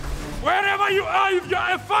Wherever you are, if you're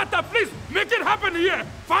a fighter, please make it happen here.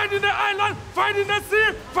 Fight in the island, fight in the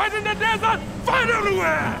sea, fight in the desert, fight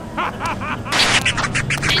everywhere.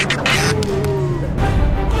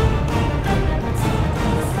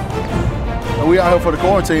 We out here for the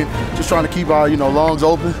quarantine, just trying to keep our lungs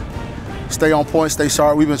open, stay on point, stay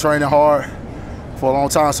sharp. We've been training hard for a long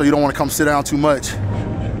time, so you don't want to come sit down too much.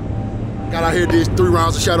 Got out here, did 3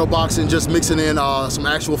 rounds of shadow boxing, just mixing in some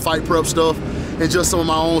actual fight prep stuff and just some of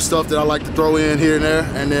my own stuff that I like to throw in here and there,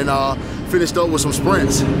 and then finished up with some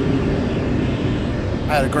sprints.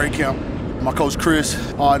 I had a great camp. My coach Chris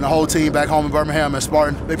and the whole team back home in Birmingham at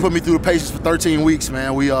Spartan, they put me through the paces for 13 weeks,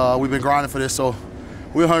 man. We've been grinding for this, so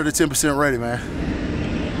we're 110% ready, man.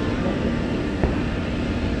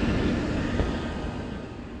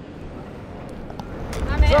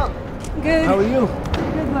 What's up? Good. How are you?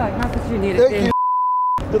 Good luck. Not that you need it. Thank you.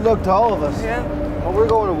 Good luck to all of us. Yeah. Well, we're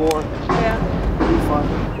going to war. Yeah. It'll be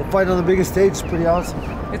fun. We'll fight on the biggest stage. It's pretty awesome.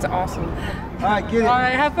 It's awesome. All right, get it. All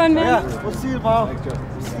right, have fun, man. Yeah, we'll see you tomorrow.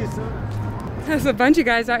 We'll see you soon. There's a bunch of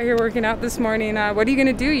guys out here working out this morning. What are you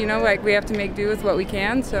gonna do? You know, like we have to make do with what we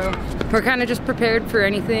can. So we're kind of just prepared for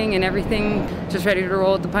anything and everything, just ready to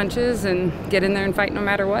roll with the punches and get in there and fight no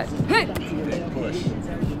matter what. Hey!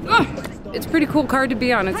 Oh, it's a pretty cool card to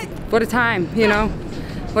be on. What a time, you know?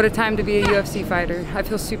 What a time to be a UFC fighter. I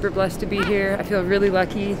feel super blessed to be here. I feel really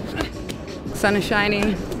lucky. Sun is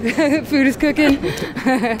shining, food is cooking,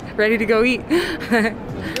 ready to go eat.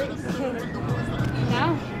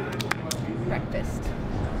 Now, breakfast.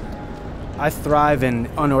 I thrive in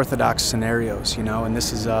unorthodox scenarios, you know, and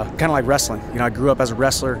this is kind of like wrestling. You know, I grew up as a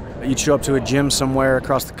wrestler. You'd show up to a gym somewhere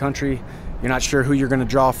across the country. You're not sure who you're going to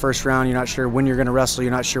draw first round. You're not sure when you're going to wrestle.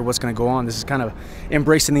 You're not sure what's going to go on. This is kind of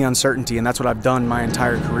embracing the uncertainty, and that's what I've done my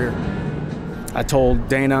entire career. I told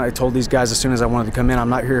Dana, I told these guys as soon as I wanted to come in, I'm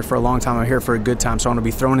not here for a long time, I'm here for a good time, so I want to be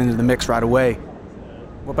thrown into the mix right away.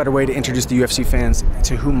 What better way to introduce the UFC fans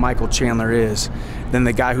to who Michael Chandler is than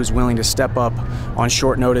the guy who's willing to step up on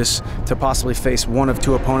short notice to possibly face one of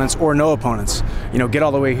 2 opponents or no opponents. You know, get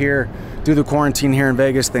all the way here, do the quarantine here in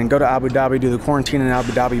Vegas, then go to Abu Dhabi, do the quarantine in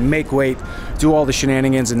Abu Dhabi, make weight, do all the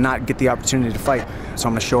shenanigans and not get the opportunity to fight. So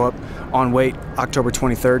I'm going to show up on weight October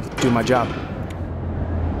 23rd, do my job.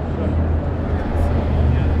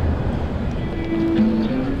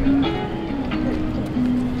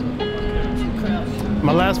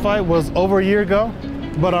 My last fight was over a year ago,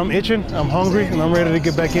 but I'm itching, I'm hungry, and I'm ready to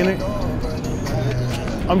get back in it.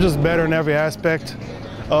 I'm just better in every aspect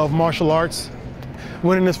of martial arts.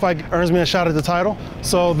 Winning this fight earns me a shot at the title,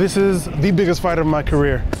 so this is the biggest fight of my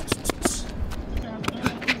career.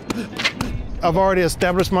 I've already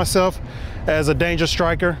established myself as a dangerous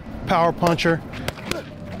striker, power puncher.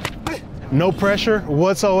 No pressure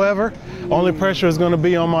whatsoever. Only pressure is going to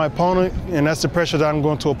be on my opponent, and that's the pressure that I'm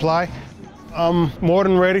going to apply. I'm more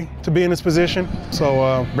than ready to be in this position,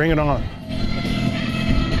 so bring it on.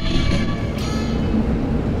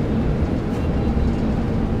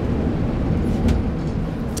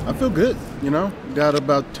 I feel good, you know. Got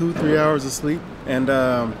about 2-3 hours of sleep, and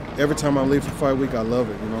every time I leave for fight week, I love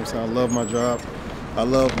it, you know what I'm saying? I love my job. I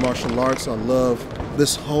love martial arts. I love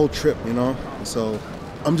this whole trip, you know? So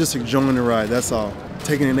I'm just enjoying the ride, that's all.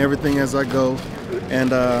 Taking in everything as I go,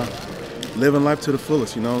 and living life to the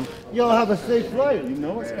fullest, you know? Y'all have a safe flight, you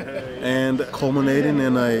know? And culminating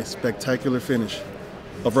in a spectacular finish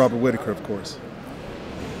of Robert Whitaker, of course.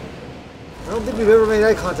 I don't think we've ever made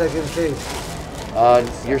eye contact in the cage.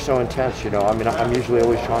 You're so intense, you know. I mean, I'm usually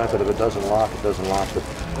always trying, but if it doesn't lock, it doesn't lock. But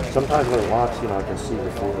sometimes when it locks, you know, I can see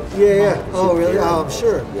the fear. Yeah. Oh, really? Oh, I'm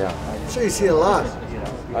sure. Yeah. I'm sure you see a lot.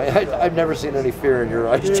 I've never seen any fear in your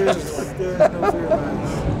eyes. There's no fear in my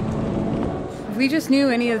eyes. We just knew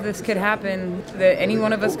any of this could happen, that any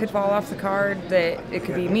one of us could fall off the card, that it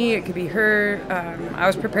could be me, it could be her. I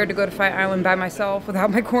was prepared to go to Fight Island by myself without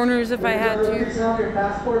my corners if I had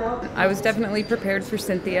to. I was definitely prepared for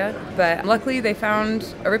Cynthia, but luckily they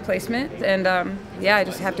found a replacement, and yeah, I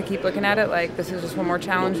just have to keep looking at it like this is just one more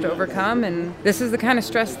challenge to overcome, and this is the kind of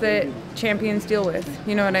stress that champions deal with.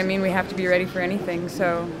 You know what I mean? We have to be ready for anything,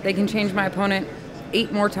 so they can change my opponent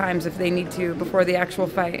 8 more times if they need to before the actual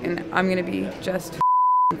fight, and I'm gonna be just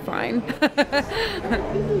fine.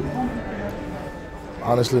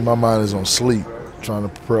 Honestly, my mind is on sleep, trying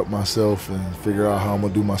to prep myself and figure out how I'm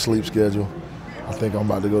gonna do my sleep schedule. I think I'm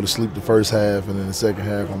about to go to sleep the first half, and then the second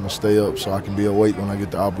half I'm gonna stay up so I can be awake when I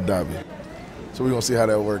get to Abu Dhabi. So we're gonna see how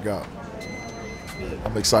that work out.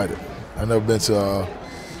 I'm excited. I've never been to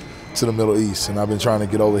the Middle East, and I've been trying to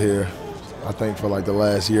get over here. I think for like the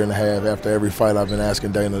last year and a half, after every fight, I've been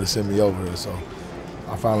asking Dana to send me over here. So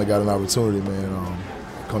I finally got an opportunity, man.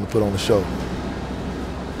 Come to put on the show.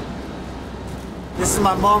 This is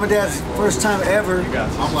my mom and dad's first time ever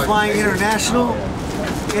flying international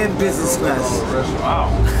in business class. Wow.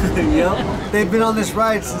 Yep. They've been on this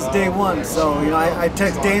ride since day one. So, you know, I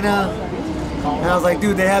text Dana and I was like,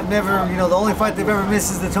 dude, they have never, you know, the only fight they've ever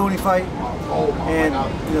missed is the Tony fight. And,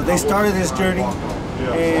 you know, they started this journey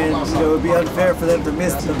and, you know, it would be unfair for them to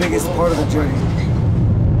miss the biggest part of the journey.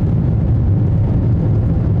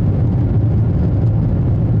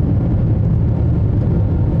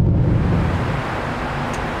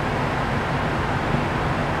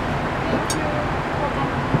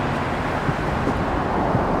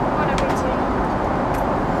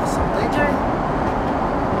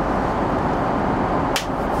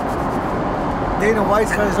 Dana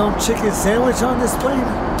White's got his own chicken sandwich on this plane.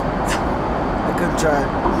 I couldn't try it.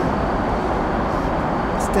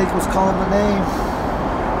 Steak was calling my name.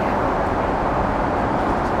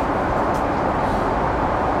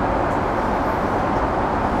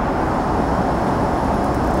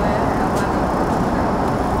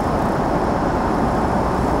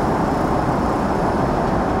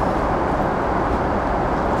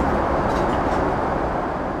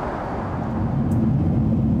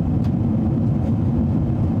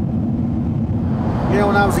 You know,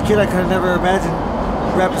 when I was a kid, I could have never imagined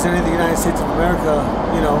representing the United States of America,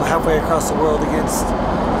 you know, halfway across the world against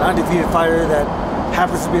an undefeated fighter that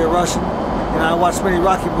happens to be a Russian. And I watched many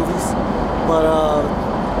Rocky movies, but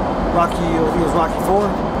Rocky, I think it was Rocky IV,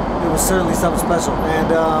 it was certainly something special. And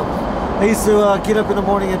I used to get up in the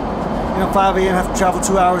morning at 5 a.m., have to travel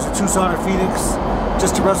 2 hours to Tucson or Phoenix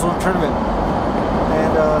just to wrestle in a tournament.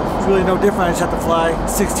 And it's really no different. I just have to fly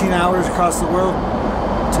 16 hours across the world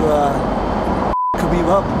to Khabib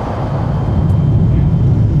up.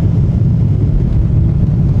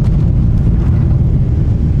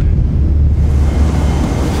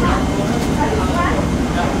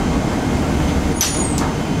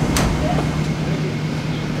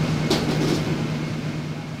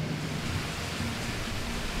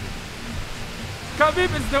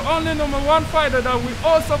 Khabib is the only #1 fighter that we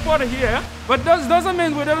all support here, but that doesn't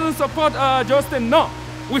mean we don't support Justin. No,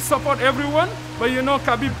 we support everyone. But you know,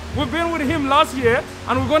 Khabib, we've been with him last year,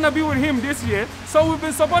 and we're gonna be with him this year. So we've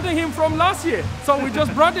been supporting him from last year. So we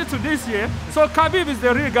just brought it to this year. So Khabib is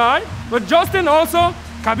the real guy. But Justin also,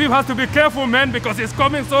 Khabib has to be careful, man, because he's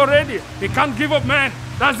coming so ready. He can't give up, man.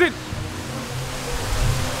 That's it.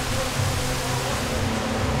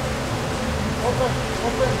 Open.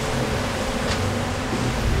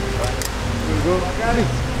 Here we go. I got it.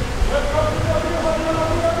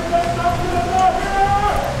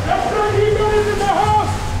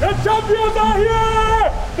 The champions are here!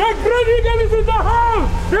 The Great Eagle is in the house!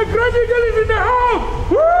 The Great Eagle is in the house!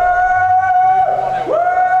 Woo! Woo!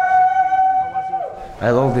 I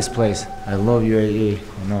love this place. I love UAE.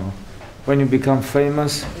 You know, when you become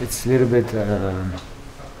famous, it's a little bit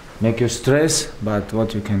make you stress. But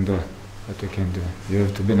what you can do, you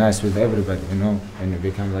have to be nice with everybody. You know, when you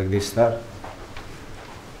become like this star.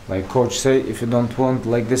 Like coach say, if you don't want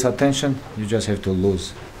like this attention, you just have to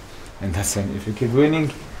lose. And that's it. If you keep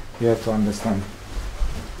winning, you have to understand.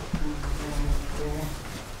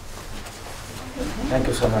 Thank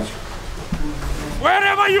you so much.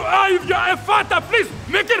 Wherever you are, if you are a fighter, please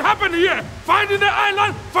make it happen here. Fight in the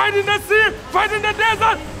island, fight in the sea, fight in the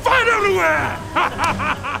desert, fight everywhere.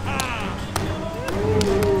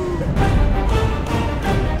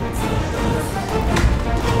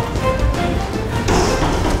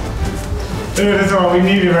 Dude, that's all we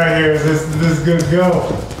needed right here. Is this good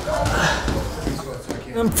go?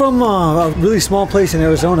 I'm from a really small place in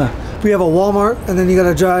Arizona. We have a Walmart, and then you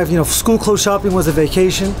gotta drive. You know, school clothes shopping was a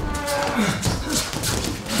vacation.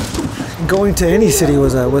 Going to any city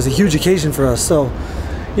was a huge occasion for us. So,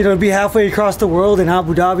 you know, to be halfway across the world in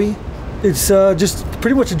Abu Dhabi, it's just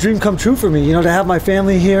pretty much a dream come true for me. You know, to have my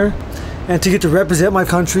family here and to get to represent my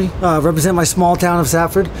country, represent my small town of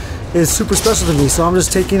Safford, is super special to me. So I'm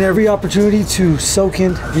just taking every opportunity to soak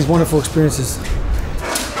in these wonderful experiences.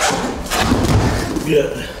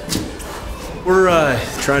 Yeah. We're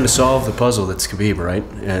trying to solve the puzzle that's Khabib, right?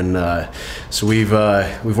 And so we've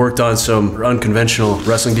worked on some unconventional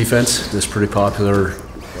wrestling defense that's pretty popular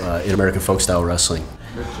in American folk style wrestling.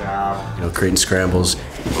 Good job. You know, creating scrambles,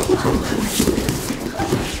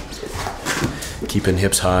 keeping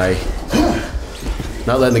hips high,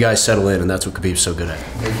 not letting the guys settle in, and that's what Khabib's so good at.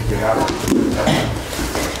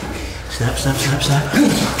 Snap, snap, snap, snap.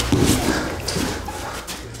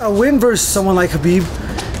 A win versus someone like Khabib,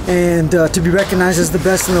 and to be recognized as the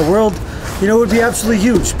best in the world, you know, would be absolutely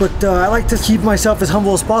huge. But I like to keep myself as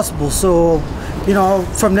humble as possible. So, you know,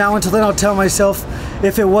 from now until then, I'll tell myself,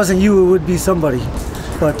 if it wasn't you, it would be somebody.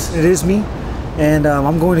 But it is me, and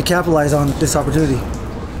I'm going to capitalize on this opportunity.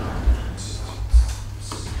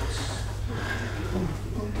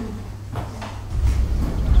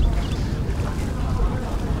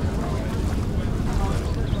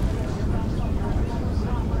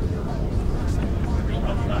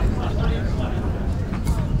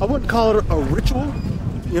 I wouldn't call it a ritual,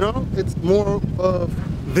 you know? It's more of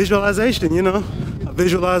visualization, you know? I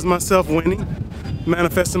visualize myself winning,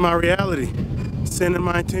 manifesting my reality, sending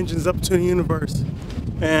my intentions up to the universe,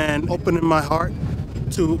 and opening my heart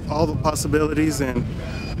to all the possibilities and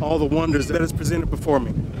all the wonders that is presented before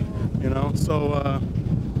me, you know? So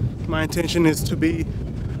my intention is to be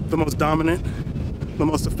the most dominant, the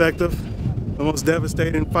most effective, the most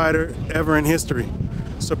devastating fighter ever in history,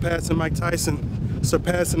 surpassing Mike Tyson,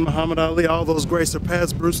 surpassing Muhammad Ali, all those greats,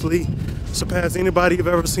 surpass Bruce Lee, surpass anybody you've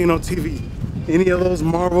ever seen on TV. Any of those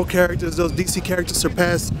Marvel characters, those DC characters,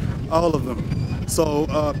 surpass all of them. So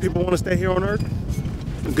people want to stay here on Earth,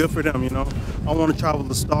 good for them, you know. I want to travel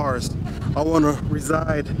the stars. I want to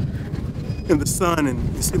reside in the sun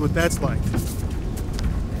and see what that's like.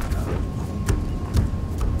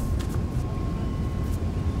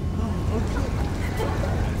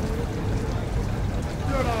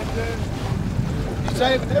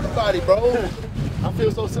 Saving everybody, bro. I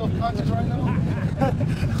feel so self-conscious right now.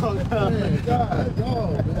 Oh, man, God,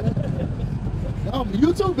 no, man. No,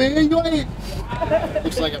 you too, man. You ain't.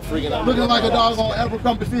 Looks like a freaking. Looking like a dog on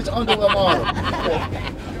Abercrombie Fitch underwear model.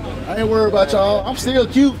 I ain't worried about y'all. I'm still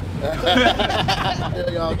cute.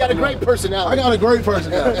 Yeah, you got a great personality. I got a great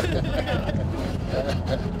personality.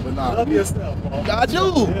 But nah, love yourself, Paul. I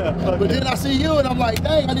do. Yeah, but then I see you and I'm like,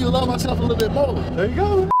 dang, I need to love myself a little bit more. There you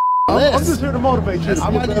go. I'm just here to motivate you. I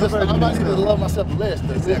might need to love myself less.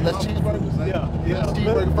 That's it. Let's cheeseburgers. Yeah. Let's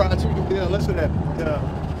cheeseburger, fried chicken. Yeah, let's do that. Yeah.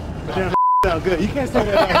 But damn, sound good. You can't say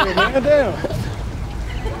that out here, man. Damn.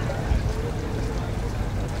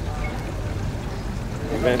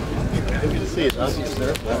 Hey, man. Good to see you. Nice to see you,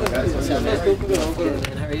 sir.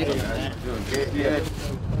 How are you doing? Good.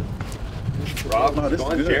 Rob, how's it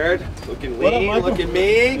going? Jared, looking lean, up, looking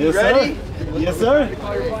mean. Yes, ready? Sir. Yes, sir.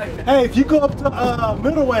 Hey, if you go up to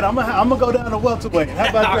middleweight, I'm gonna go down to welterweight. How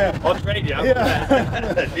about that? I'll trade you.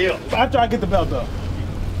 Yeah. Deal. I try to get the belt though.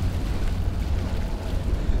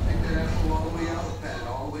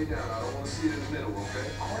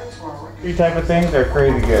 These type of things are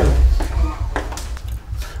crazy good.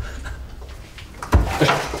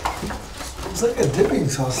 It's like a dipping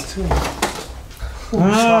sauce too. Ooh,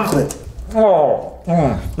 chocolate.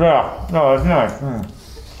 Yeah. No, it's nice.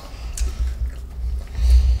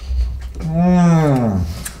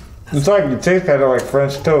 It's like, it tastes kind of like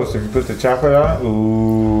French toast if you put the chocolate on it.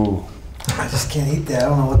 Ooh. I just can't eat that. I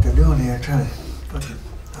don't know what they're doing here. Trying to fucking.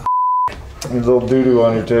 There's a little doo-doo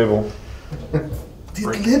on your table. These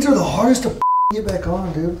lids are the hardest to get back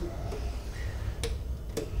on, dude.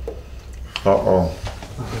 Uh-oh.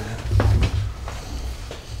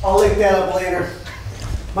 I'll lick that up later.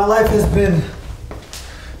 My life has been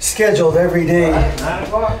scheduled every day,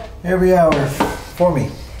 every hour for me.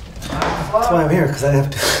 That's why I'm here, because I have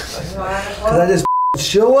to. Because I just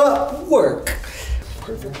show up, work.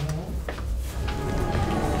 Perfect.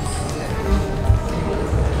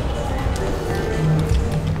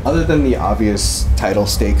 Other than the obvious title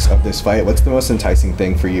stakes of this fight, what's the most enticing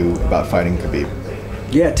thing for you about fighting Khabib?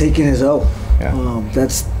 Yeah, taking his O. Yeah.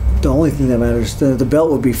 That's the only thing that matters. The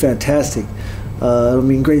belt would be fantastic. It'll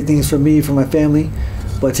mean great things for me, for my family,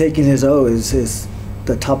 but taking his O is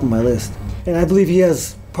the top of my list. And I believe he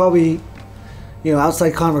has probably, you know,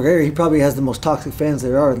 outside Conor McGregor, he probably has the most toxic fans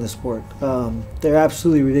there are in this sport. They're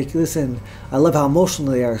absolutely ridiculous, and I love how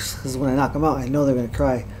emotional they are, because when I knock them out, I know they're going to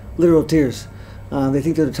cry. Literal tears. They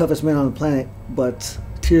think they're the toughest men on the planet, but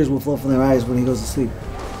tears will flow from their eyes when he goes to sleep.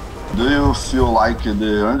 Do you feel like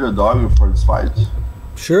the underdog for this fight?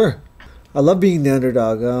 Sure. I love being the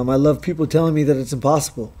underdog. I love people telling me that it's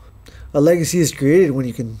impossible. A legacy is created when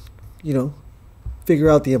you can, you know, figure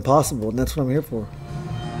out the impossible, and that's what I'm here for.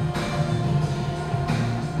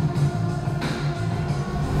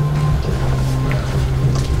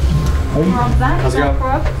 How's it going?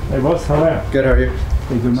 Hey, boss, how are you? Good, how are you?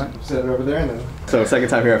 You good, mate? Sit over there and then. So, second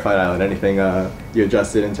time here at Fight Island. Anything you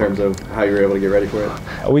adjusted in terms of how you were able to get ready for it?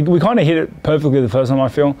 We kind of hit it perfectly the first time, I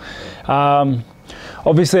feel.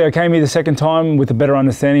 Obviously, I came here the second time with a better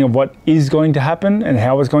understanding of what is going to happen and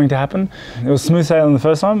how it's going to happen. It was smooth sailing the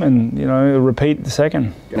first time, and you know, repeat the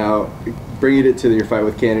second. Now, bringing it to your fight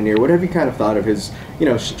with Cannonier, what have you kind of thought of his, you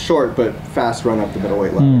know, short but fast run up the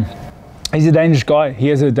middleweight ladder? He's a dangerous guy. He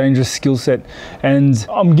has a dangerous skill set, and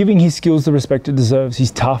I'm giving his skills the respect it deserves. He's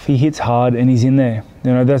tough, he hits hard, and he's in there.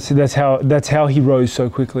 You know, that's how he rose so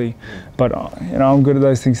quickly. But you know, I'm good at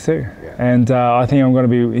those things too. And I think I'm going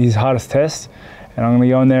to be his hardest test, and I'm going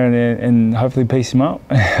to go in there and hopefully piece him up.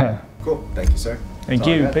 Cool. Thank you, sir. Thank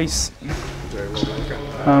you. Peace. Very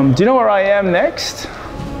well. Do you know where I am next?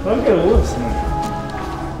 Look at all this.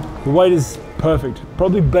 The weight is perfect.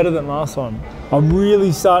 Probably better than last time. I'm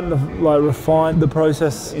really starting to like refine the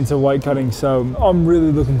process into weight cutting, so I'm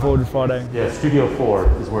really looking forward to Friday. Yeah, Studio 4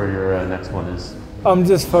 is where your next one is. I'm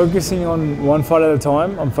just focusing on one fight at a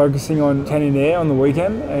time. I'm focusing on Cannonier on the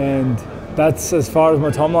weekend, and that's as far as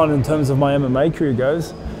my timeline in terms of my MMA career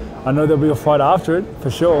goes. I know there'll be a fight after it,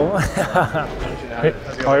 for sure. Hey,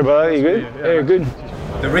 how are you, brother? You good? Yeah, good.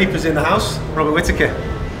 The Reaper's in the house, Robert Whittaker.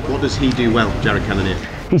 What does he do well, Jared Cannonier?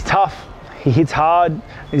 He's tough. He hits hard.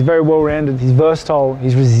 He's very well-rounded. He's versatile.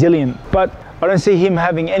 He's resilient. But I don't see him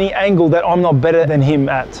having any angle that I'm not better than him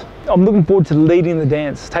at. I'm looking forward to leading the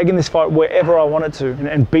dance, taking this fight wherever I want it to,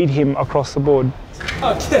 and beat him across the board.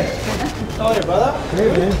 Okay. How are you, brother?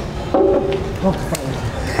 Great, man.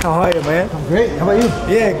 How are you, man? I'm great. How about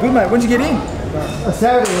you? Yeah, good, mate. When'd you get in?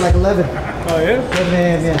 Saturday, like 11. Oh, yeah? 11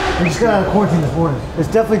 a.m., yeah. We just got out of quarantine this morning. It's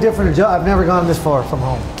definitely different. I've never gone this far from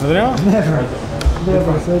home. Never.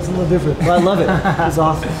 So it's a little different. But I love it. It's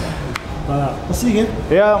awesome. I'll see you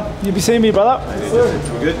again. Yeah, you'll be seeing me, brother. Good.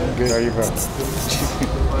 Good. How are you, bro?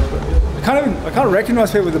 I can't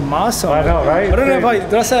recognize people with the mask on. I know, right? I don't know if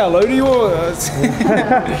did I say hello to you or?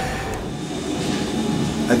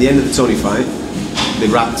 At the end of the Tony fight, they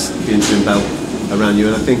wrapped the interim belt around you,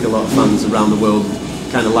 and I think a lot of fans around the world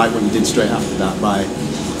kind of like what you did straight after that by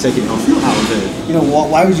taking it off Alan Bailey. You know,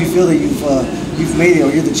 why would you feel that you've made it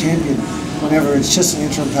or you're the champion whenever it's just an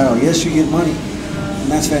interim title? Yes, you get money,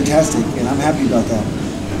 and that's fantastic, and I'm happy about that.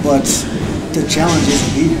 But the challenge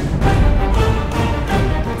isn't here.